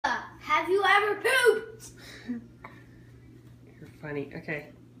Have you ever pooped? You're funny. Okay.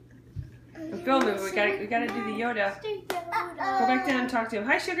 I'm filming. We gotta do the Yoda. Go back down and talk to him.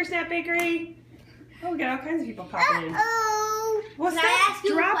 Hi, Sugar Snap Bakery. Oh, we got all kinds of people popping in. Well, stop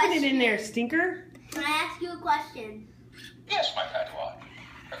dropping it in there, stinker. Can I ask you a question? Yes, my Padawan.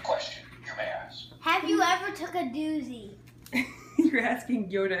 A question you may ask. Have you ever took a doozy? You're asking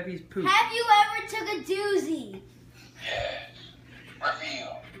Yoda if he's pooped. Have you ever took a doozy? Yes.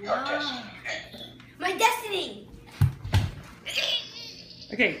 Reveal your destiny. My destiny.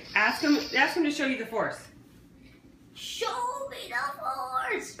 Okay, ask him to show you the Force. Show me the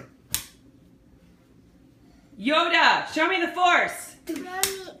Force. Yoda, show me the Force. Mommy,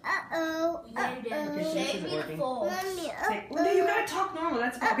 Okay, so this isn't working. Mommy, Say, well, no, you gotta talk normal.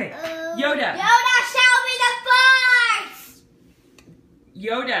 That's okay. Yoda. Yoda, show me the Force.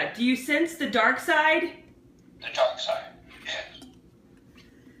 Yoda, do you sense the dark side? The dark side. Yes.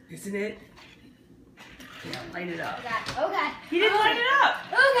 Isn't it? Yeah, light it up. Okay. He didn't light it up.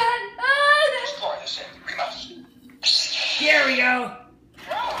 Okay. Explore the city. We must. There we go.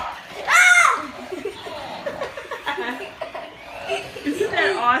 Isn't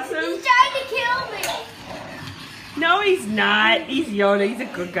that awesome? He's trying to kill me. No, he's not. He's Yoda. He's a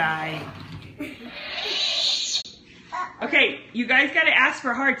good guy. Okay, you guys gotta ask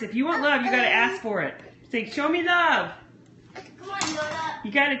for hearts. If you want love, you gotta ask for it. Say, show me love. Come on, Yoda.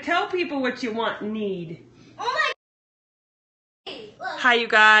 You gotta tell people what you want and need. Oh my. Look. Hi, you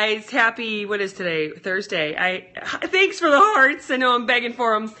guys. Happy, what is today? Thursday. Thanks for the hearts. I know I'm begging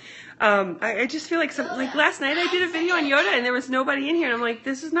for them. I just feel like last night I did a video on Yoda and there was nobody in here. And I'm like,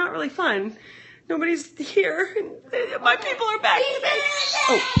 this is not really fun. Nobody's here. My people are back to bed.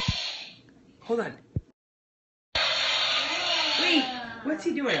 Oh, hold on. Wait, what's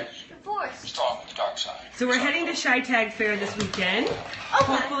he doing? Force. Strong with the dark side. So we're heading to Chi Tag Fair this weekend.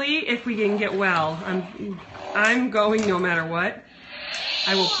 Hopefully, if we can get well. I'm going no matter what.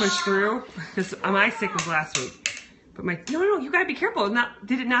 I will push through because my sick was last week. But no, you gotta be careful.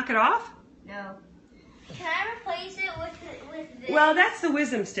 Did it knock it off? No. Can I replace it with this? Well, that's the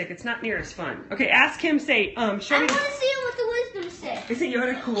wisdom stick. It's not near as fun. Okay, ask him. Say, show me. I want to see it with the wisdom stick. Isn't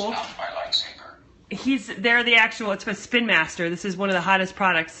Yoda cool? Not my lightsaber. They're the actual. It's a Spin Master. This is one of the hottest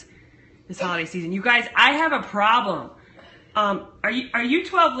products this holiday season. You guys, I have a problem. Are you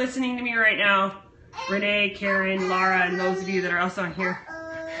 12 listening to me right now? Renee, Karen, Laura, and those of you that are also on here.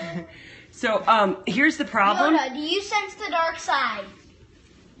 So, here's the problem. Yoda, do you sense the dark side?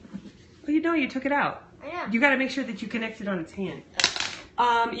 Well, you took it out. I know. You got to make sure that you connect it on its hand.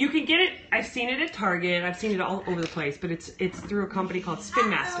 You can get it. I've seen it at Target. I've seen it all over the place, but it's through a company called Spin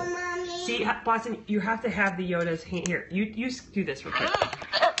Master. See, Boston, you have to have the Yoda's hand here. You do this real quick.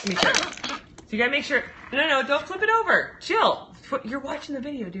 Let me show you. So you got to make sure. No, don't flip it over. Chill. You're watching the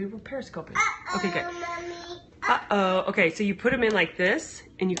video, dude. We're periscoping. Okay, good. Okay, so you put him in like this,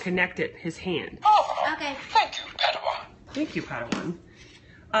 and you connect it, his hand. Oh, Okay. thank you, Padawan. Thank you, Padawan.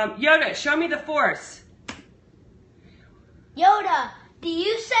 Yoda, show me the Force. Yoda, do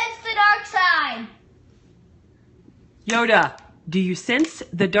you sense the dark side? Yoda, do you sense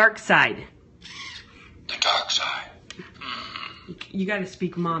the dark side? The dark side. You got to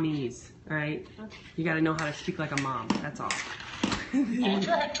speak mommyese, all right? You got to know how to speak like a mom. That's all. Hold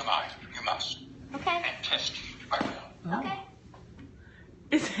your head to mine. You must. Okay. And test you. I will. Okay.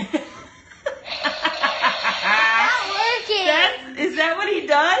 Is Not working. that what he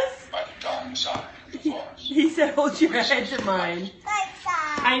does? By the dark side of the Force. He said, hold your head to mine.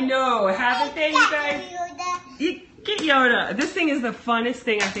 I know. Haven't they, you guys? Get Yoda. This thing is the funnest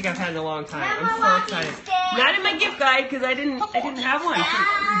thing I think I've had in a long time. I'm so excited. Not in my gift guide because I didn't have one for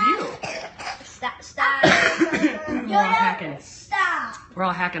review. Stop. We're all hacking. Stop. We're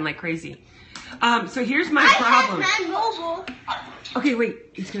all hacking like crazy. So here's my problem. Mobile. Okay, wait.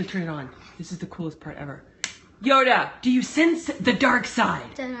 He's gonna turn it on. This is the coolest part ever. Yoda, do you sense the dark side?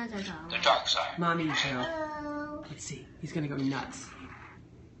 The dark side. Mommy, you know. Let's see. He's gonna go nuts.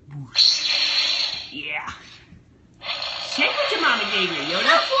 Yeah. Shake what your mama gave you,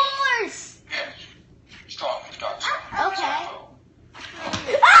 Yoda. Force. Yes. Strong with the dark side. Okay.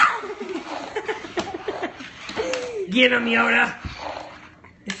 Get him, Yoda.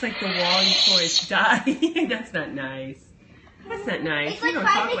 It's like the Wally choice die. That's not nice. That's not nice. It's We like don't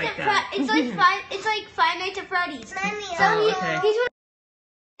Five talk Nights like at that. It's like Five Nights at Freddy's.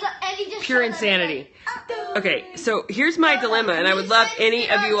 He's Pure insanity. Okay, so here's my dilemma, and I would love any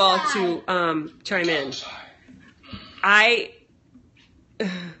of you all to chime in. My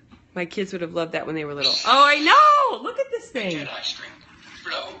kids would have loved that when they were little. Oh, I know! Look at this thing. Jedi strength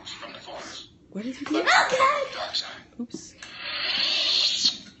flows from the Force. What is he doing? Dark side. Oops.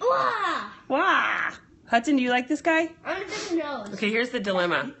 Wow. Hudson, do you like this guy? I want to pick his nose. Okay, here's the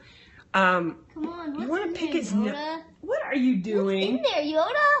dilemma. Come on, You want to pick his nose? nose? What are you doing? What's in there,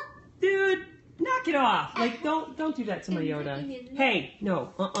 Yoda? Dude, knock it off. Like, don't do that to my Yoda. Hey,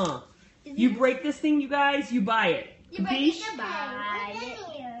 no, You break this thing, you guys, you buy it. You break it, you buy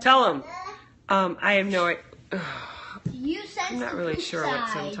it. Tell him. I have no idea. You said I'm not really poop sure what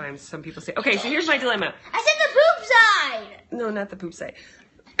side. sometimes some people say. Okay, so here's my dilemma. I said the poop side. No, not the poop side.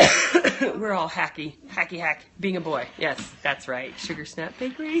 We're all hacky, being a boy. Yes, that's right. Sugar Snap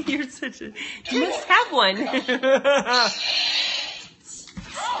Bakery, you're such a... You must have one.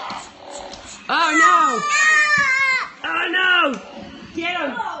 Oh, no. Oh, no. Get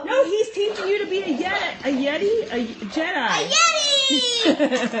him. No, he's teaching you to be a Jedi. A Jedi? A Jedi. A Yeti!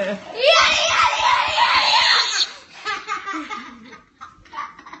 Yeti!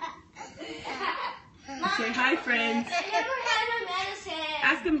 Say hi, friends. I never had my medicine.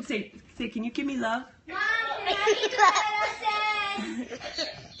 Ask him, say, can you give me love? Mom, can I eat the medicine?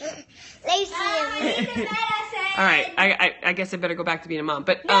 Mom, I need the medicine. All right, I guess I better go back to being a mom.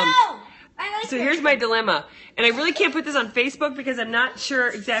 But No! I like so it. here's my dilemma, and I really can't put this on Facebook because I'm not sure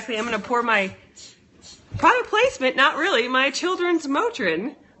exactly. I'm going to pour my product placement, not really, my children's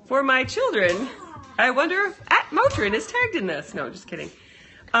Motrin for my children. I wonder if Motrin is tagged in this. No, just kidding.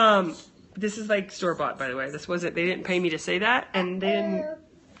 This is like store-bought, by the way. This wasn't. They didn't pay me to say that, and they didn't.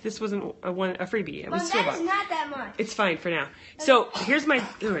 This wasn't a freebie. It was Mom, store-bought. that is not that much. It's fine for now. So here's my.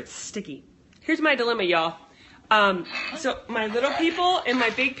 Oh, it's sticky. Here's my dilemma, y'all. So my little people and my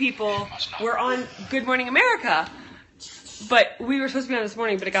big people were on Good Morning America, but we were supposed to be on this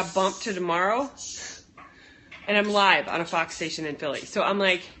morning, but it got bumped to tomorrow, and I'm live on a Fox station in Philly. So I'm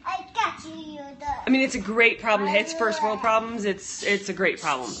like, I got you, Yoda. I mean, it's a great problem. It's first world problems. It's a great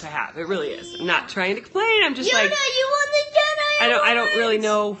problem to have. It really is. I'm not trying to complain. I'm just Yoda, like, you won the Jedi. I don't really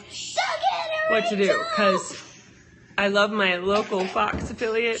know Suck it, what to do because I love my local Fox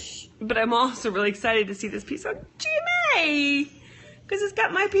affiliate, but I'm also really excited to see this piece on GMA because it's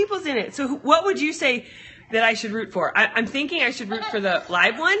got my peoples in it. So what would you say that I should root for? I'm thinking I should root for the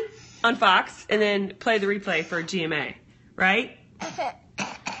live one on Fox and then play the replay for GMA, right?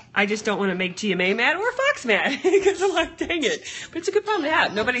 I just don't want to make GMA mad or Fox mad because I'm like, dang it. But it's a good problem to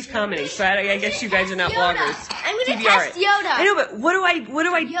have. Nobody's commenting, so I guess you guys are not Yoda. bloggers. I'm gonna TBR test it. Yoda. I know, but what do I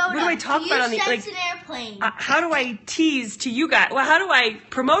Yoda, talk about on the You like? sense an airplane. How do I tease to you guys? Well, how do I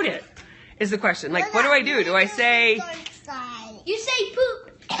promote it? Is the question. Like, what do I do? Do I say? You say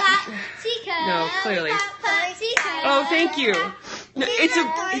poop, popsicle. No, clearly. Popsicle. Oh, thank you. No,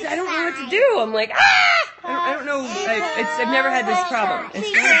 I don't know what to do. I'm like, I don't know. I've never had this problem.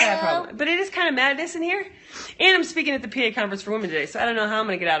 It's not a bad problem. But it is kind of madness in here. And I'm speaking at the PA Conference for Women today, so I don't know how I'm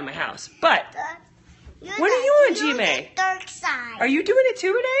going to get out of my house. But, when are you on GMA? Dark side. Are you doing it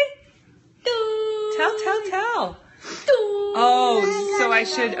too, Renee? Tell. Oh, so I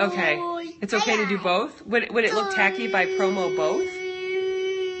should, okay. It's okay to do both? Would it look tacky if I promo both?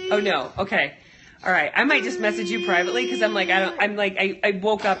 Oh, no. Okay. All right. I might just message you privately because I'm like, I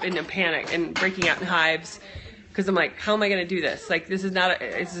woke up in a panic and breaking out in hives because I'm like, how am I going to do this? Like, this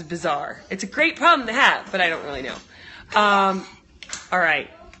is bizarre. It's a great problem to have, but I don't really know. All right.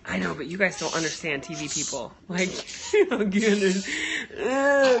 I know, but you guys don't understand TV people. Like, oh goodness.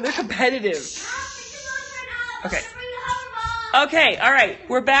 They're competitive. Okay. Okay, all right.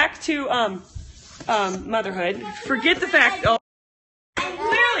 We're back to motherhood. Forget the fact. Oh,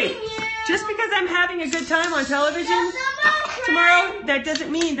 clearly, just because I'm having a good time on television tomorrow, that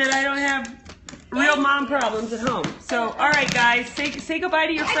doesn't mean that I don't have real mom problems at home. So, all right, guys, say goodbye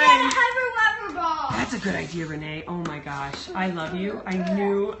to your friends. That's a good idea, Renee. Oh my gosh, I love you. I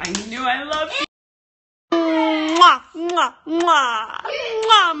knew I loved you. Mwah, mwah, mwah,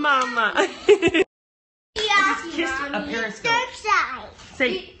 mwah, mama. Just kissed a periscope.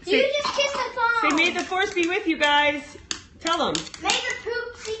 Say, You just kissed the phone. say, may the force be with you guys. Tell them. May the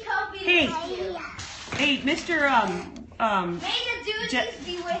poopsie be Hey. with you. Hey, Mr. May the duties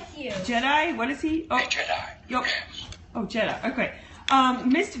be with you. Jedi. What is he? Oh, Hey, Jedi. yo. Oh, Jedi. Okay.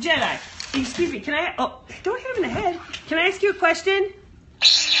 Mr. Jedi. Excuse me. Can I? Oh, don't hit him in the head. Can I ask you a question?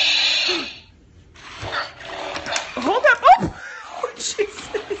 Hold up. Oh, Jesus.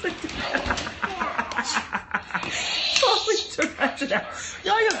 Totally took that to that.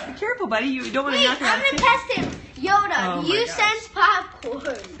 Yo, be careful, buddy. You don't want to Wait, knock it I'm out. gonna test him. Yoda, Oh, my you gosh. sense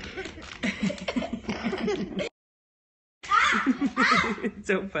popcorn. It's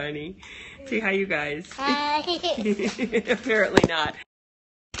so funny. Say hi, you guys. Hi. Apparently not.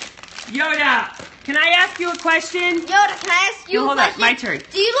 Yoda, can I ask you a question? Yoda, can I ask you No, a hold on. question? My turn.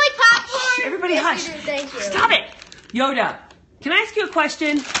 Do you like popcorn? Everybody Yes, hush. you do. Thank you. Stop it. Yoda, can I ask you a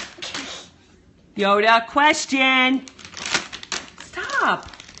question? Yoda, question. Stop.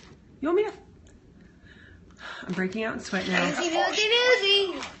 You want me to? I'm breaking out in sweat now.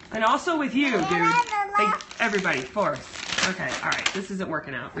 And also with you, dude. Like, everybody, Forrest. Okay, all right. This isn't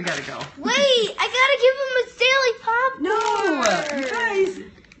working out. We gotta go. Wait, I gotta give him a daily popcorn. No, you guys.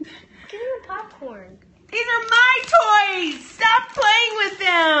 Give him a popcorn. These are my toys. Stop playing with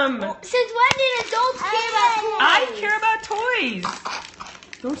them. Since when did adults care about toys? I care about toys.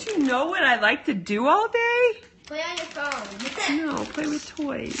 Don't you know what I like to do all day? Play on your phone. No, play with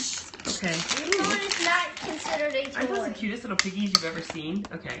toys. Okay. Your phone is not considered a toy. Are those the cutest little piggies you've ever seen?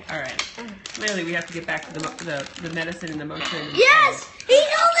 Okay, all right. Clearly, we have to get back to the medicine and the motion. Yes! He's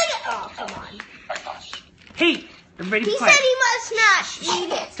holding it! Oh, come on. Hey, everybody He quiet. said he must not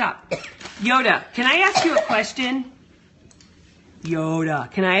eat it. Stop. Yoda, can I ask you a question? Yoda,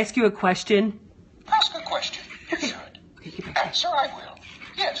 can I ask you a question? Ask a question. You should. Okay, get back. Answer I will.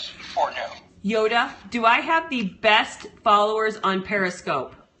 Yes or no. Yoda, do I have the best followers on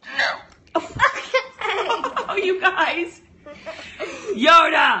Periscope? No. Oh, you guys.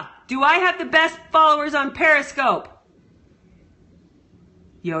 Yoda, do I have the best followers on Periscope?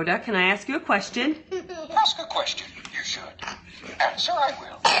 Yoda, can I ask you a question? Ask a question. You should. Answer I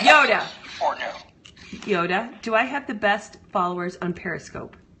will. Yoda. Yes or no. Yoda, do I have the best followers on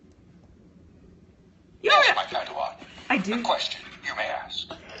Periscope? Yes, Yoda. my Padawan. I The do. question you may ask.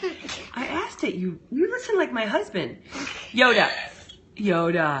 I asked it. You listen like my husband. Yoda.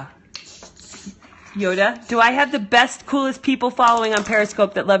 Yoda. Yoda, do I have the best, coolest people following on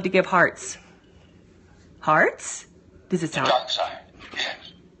Periscope that love to give hearts? Hearts? Does it sound? Dark side. Yes.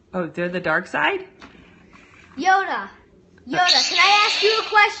 Oh, they're the dark side? Yoda, can I ask you a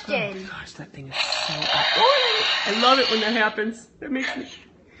question? Gosh, that thing is so I love it when that happens. That makes me...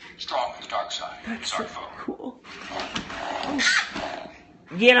 Strong as dark side. That's It's our so foe. cool.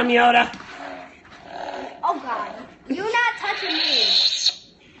 Get him, Yoda. Oh, God. You're not touching me.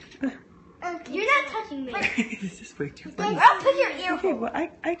 You're not touching me. This is way too funny. I'll put your ear Okay, hole. well,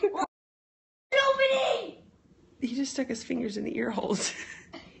 I could... Opening! He just stuck his fingers in the ear holes.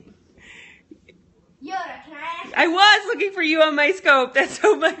 Yoda, can I ask I was looking for you on my scope. That's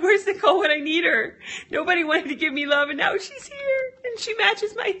so much. Where's Nicole when I need her? Nobody wanted to give me love, and now she's here, and she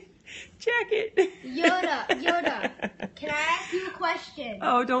matches my jacket. Yoda, can I ask you a question?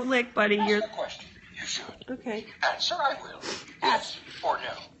 Oh, don't lick, buddy. Ask You're a question. You should. okay. Answer I will. Yes or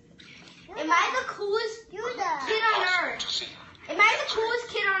no. Am I the coolest kid on Possible earth? to see. Am I the coolest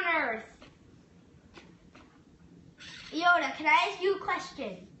kid on earth? Yoda, can I ask you a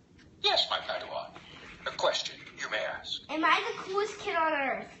question? Yes, my Padawan. A question you may ask. Am I the coolest kid on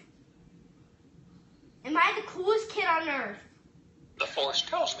earth? Am I the coolest kid on earth? The Force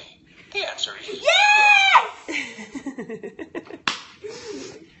tells me. The answer is Yes!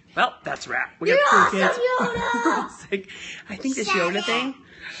 Well, that's a wrap. We You're got 3 awesome, kids. Yoda! It's like, I think this Yoda thing,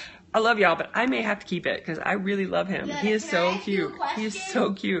 I love y'all, but I may have to keep it because I really love him. Yoda, He is can so I ask you a cute. He is question?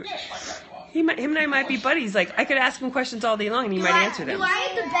 so cute. yes, my Padawan. Him and I might be buddies. Like, I could ask him questions all day long and he might answer them. Do I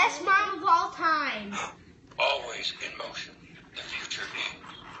have the best mom of all time? Always in motion. The future is.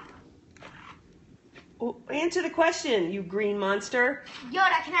 Well, answer the question, you green monster.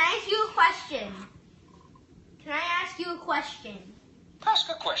 Yoda, can I ask you a question? Can I ask you a question?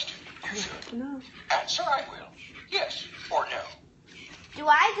 Ask a question. You should. No. Answer I will. Yes or no. Do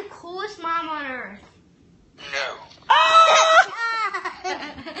I have the coolest mom on earth? No. Oh!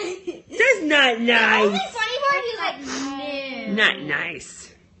 That's not The nice. funny part is like, no. Not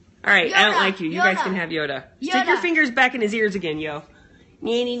nice. All right, I don't Yoda, like you. You guys Yoda. can have Yoda. Stick your Yoda. fingers back in his ears again, yo.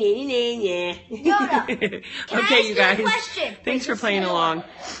 Yoda, Okay, can I ask you you a guys. question? Thanks for playing along.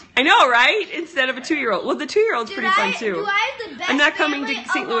 I know, right? Instead of a 2-year-old. Well, the 2-year-old's pretty fun too. Do I have the best I'm not coming to family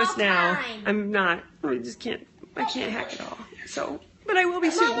St. of Louis all now. time? I'm not. I just can't. I can't hack it all. So, but I will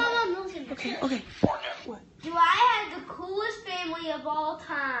be soon. Mom, listen. Okay. Okay. Or no. Do I have the coolest family of all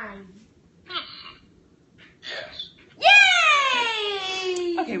time? Yes.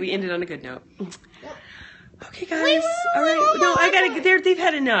 Yay! Okay, we ended on a good note. Okay, guys. Wait, All right. wait, No, I wait, gotta. wait. They've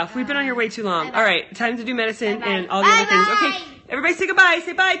had enough. We've been on here way too long. Bye-bye. All right, time to do medicine Bye-bye. and all the other things. Bye-bye. Okay, everybody, say goodbye.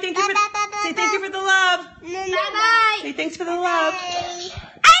 Say bye. Thank you for. Say thank you for the love. Bye-bye. Say thanks for the love. I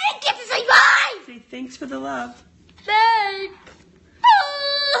didn't get to say bye! Say thanks for the love. Bye.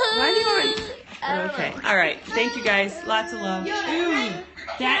 Why do you want? I don't Okay. know. All right. Thank you guys. Lots of love. Ooh,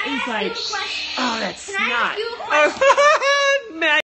 that is like. Oh, that's Can I snot. ask you a Oh, Matt.